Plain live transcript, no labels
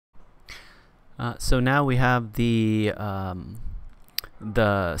So now we have the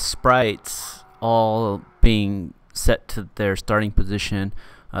sprites all being set to their starting position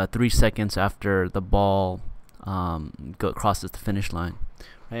 3 seconds after the ball crosses the finish line.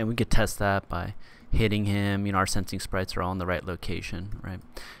 Right? And we could test that by hitting him. Our sensing sprites are all in the right location, right?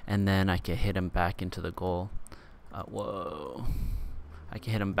 And then I can hit him back into the goal. Whoa. I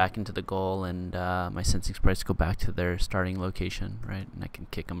can hit him back into the goal, and my sensing sprites go back to their starting location, right? And I can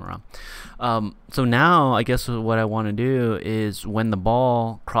kick them around. So now I guess what I want to do is when the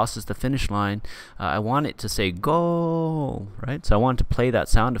ball crosses the finish line, I want it to say goal, right? So I want to play that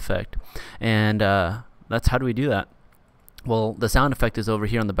sound effect. And that's how do we do that? Well, the sound effect is over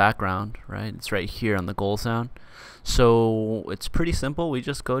here on the background, right? It's right here on the goal sound. So it's pretty simple. We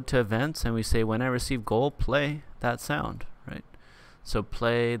just go to events and we say when I receive goal, play that sound, right? So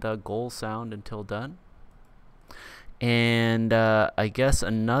play the goal sound until done. And I guess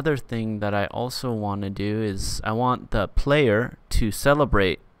another thing that I also want to do is I want the player to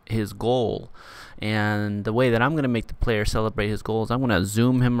celebrate his goal. And the way that I'm going to make the player celebrate his goal is I'm going to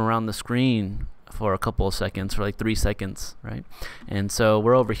zoom him around the screen for a couple of seconds, for like 3 seconds, right? And so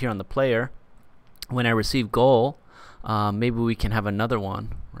we're over here on the player. When I receive goal, maybe we can have another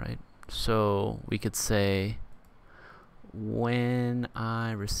one, right? So we could say when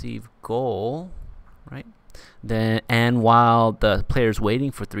I receive goal, right? Then, and while the player's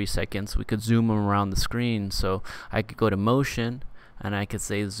waiting for 3 seconds, we could zoom them around the screen. So I could go to motion and I could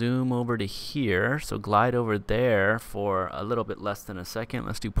say zoom over to here. So glide over there for a little bit less than a second.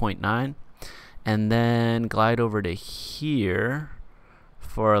 Let's do 0.9. And then glide over to here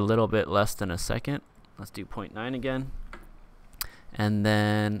for a little bit less than a second. Let's do 0.9 again. And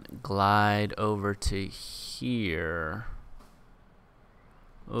then glide over to here.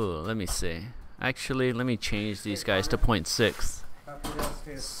 Oh, let me see. Actually, let me change these guys to 0.6.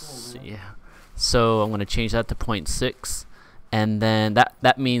 So, yeah. So I'm going to change that to 0.6. And then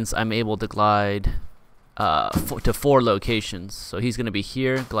that means I'm able to glide to 4 locations. So he's going to be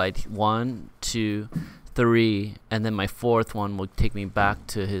here, glide 1, 2, 3, and then my 4th one will take me back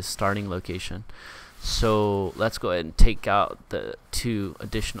to his starting location. So let's go ahead and take out the 2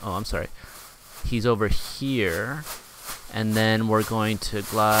 additional. Oh, I'm sorry. He's over here, and then we're going to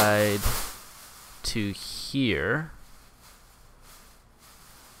glide to here,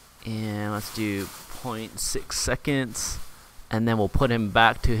 and let's do 0.6 seconds. And then we'll put him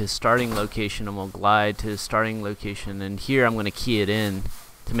back to his starting location, and we'll glide to his starting location. And here I'm going to key it in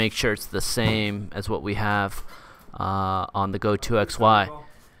to make sure it's the same as what we have on the Go2XY.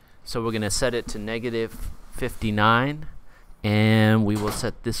 So we're going to set it to -59, and we will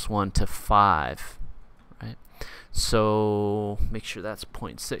set this one to 5. Right? So make sure that's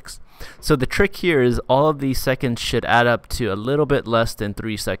 0.6. So the trick here is all of these seconds should add up to a little bit less than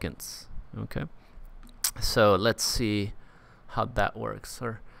 3 seconds. Okay. So let's see how that works.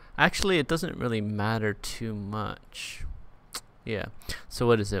 Or actually it doesn't really matter too much. Yeah, so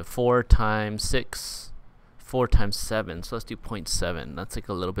what is it, 4 times 6, 4 times 7, so let's do 0.7. That's like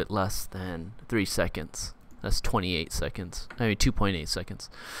a little bit less than 3 seconds. That's 28 seconds, I mean 2.8 seconds.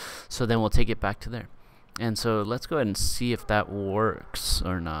 So then we'll take it back to there. And so let's go ahead and see if that works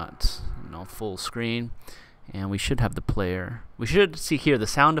or not. Full screen, and we should have the player. We should see here the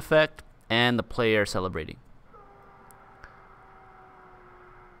sound effect and the player celebrating.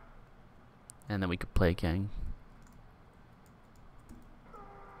 And then we could play again.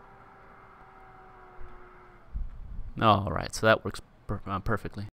 Alright, so that works perfectly.